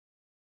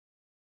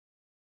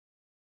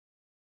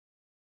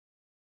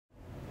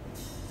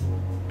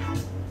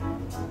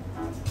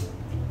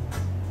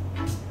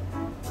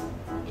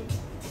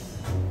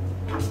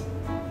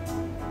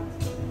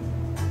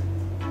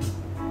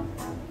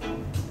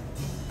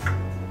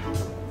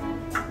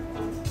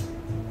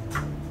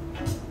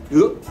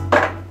Oop,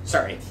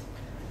 sorry.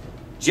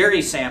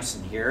 Jerry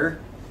Sampson here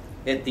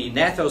at the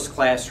Nathos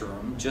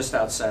Classroom just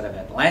outside of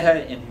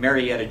Atlanta in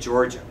Marietta,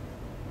 Georgia.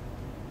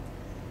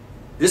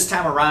 This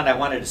time around I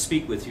wanted to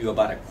speak with you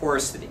about a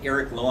course that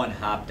Eric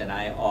Lowenhaupt and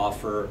I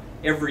offer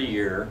every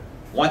year,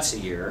 once a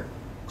year,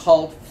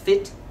 called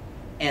Fit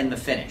and the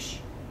Finish.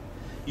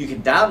 You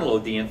can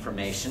download the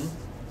information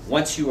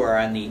once you are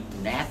on the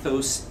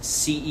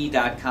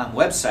nathosce.com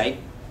website.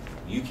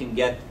 You can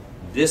get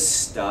this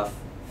stuff,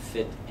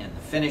 Fit and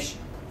the Finish,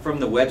 from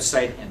the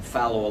website and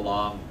follow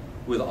along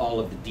with all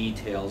of the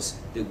details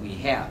that we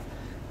have.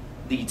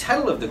 The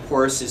title of the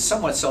course is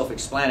somewhat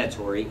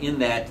self-explanatory in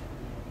that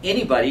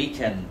anybody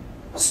can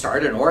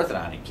start an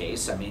orthodontic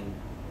case,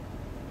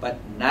 but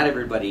not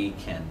everybody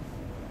can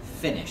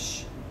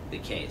finish the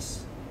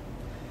case.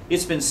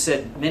 It's been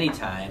said many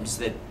times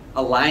that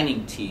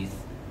aligning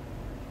teeth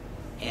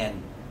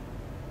and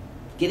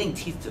getting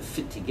teeth to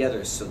fit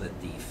together so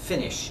that the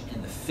finish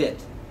and the fit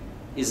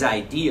is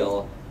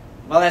ideal,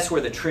 well, that's where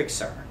the tricks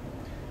are.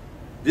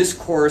 This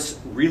course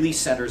really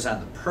centers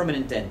on the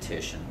permanent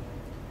dentition,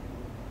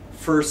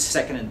 first,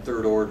 second, and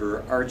third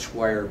order arch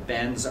wire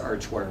bends,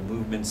 arch wire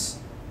movements,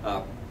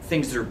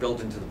 things that are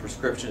built into the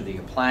prescription of the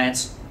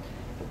appliance.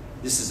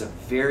 This is a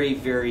very,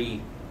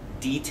 very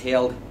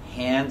detailed,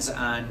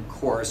 hands-on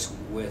course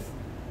with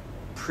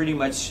pretty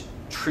much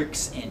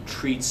tricks and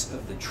treats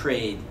of the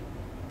trade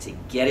to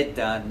get it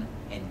done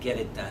and get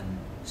it done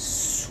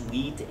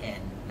sweet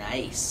and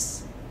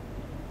nice.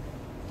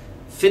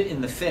 Fit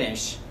in the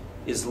Finish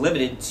is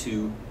limited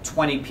to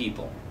 20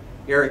 people.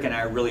 Eric and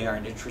I really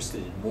aren't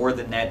interested in more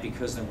than that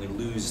because then we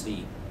lose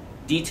the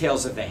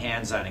details of the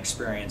hands-on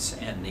experience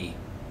and the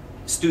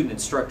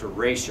student-instructor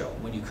ratio.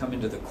 When you come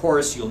into the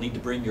course, you'll need to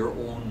bring your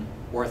own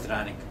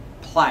orthodontic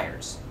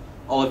pliers.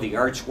 All of the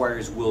arch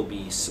wires will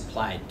be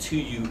supplied to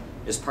you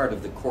as part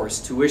of the course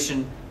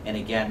tuition, and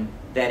again,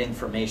 that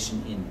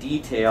information in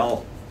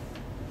detail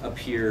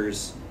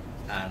appears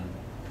on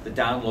the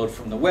download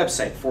from the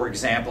website. For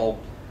example,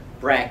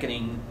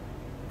 bracketing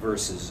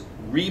versus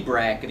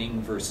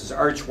re-bracketing versus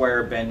arch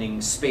wire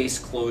bending, space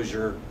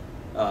closure,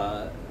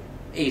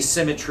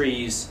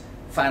 asymmetries,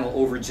 final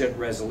overjet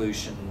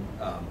resolution.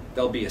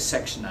 There'll be a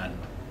section on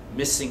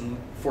missing,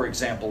 for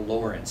example,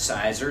 lower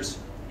incisors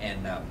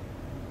and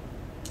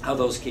how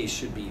those cases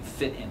should be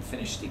fit and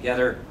finished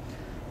together,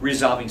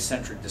 resolving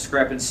centric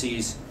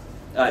discrepancies,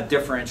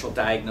 differential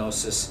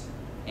diagnosis,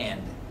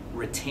 and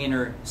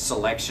retainer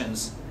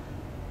selections.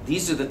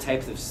 These are the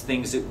types of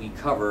things that we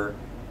cover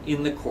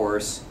in the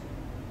course.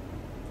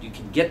 You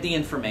can get the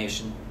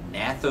information,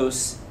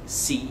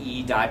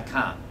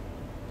 nathosce.com.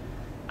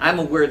 I'm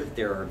aware that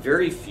there are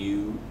very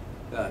few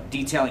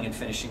detailing and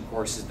finishing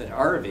courses that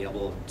are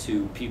available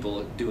to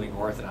people doing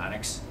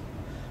orthodontics.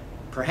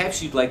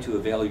 Perhaps you'd like to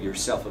avail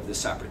yourself of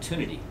this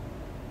opportunity.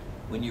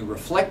 When you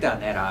reflect on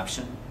that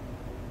option,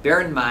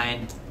 bear in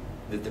mind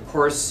that the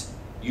course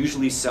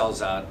usually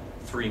sells out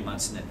 3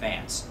 months in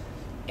advance.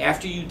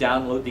 After you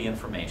download the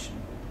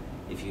information,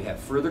 if you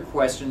have further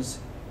questions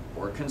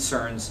or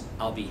concerns,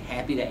 I'll be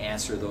happy to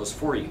answer those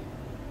for you.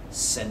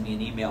 Send me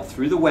an email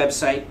through the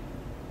website.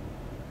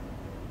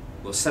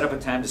 We'll set up a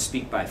time to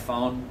speak by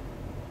phone.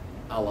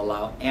 I'll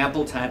allow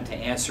ample time to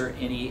answer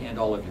any and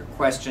all of your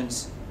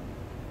questions.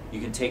 You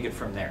can take it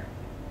from there.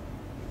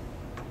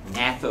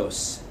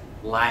 Nathos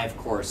live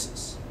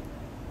courses.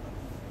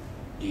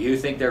 Do you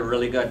think they're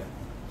really good?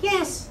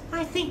 Yes,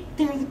 I think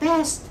they're the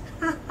best.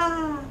 Ha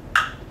ha.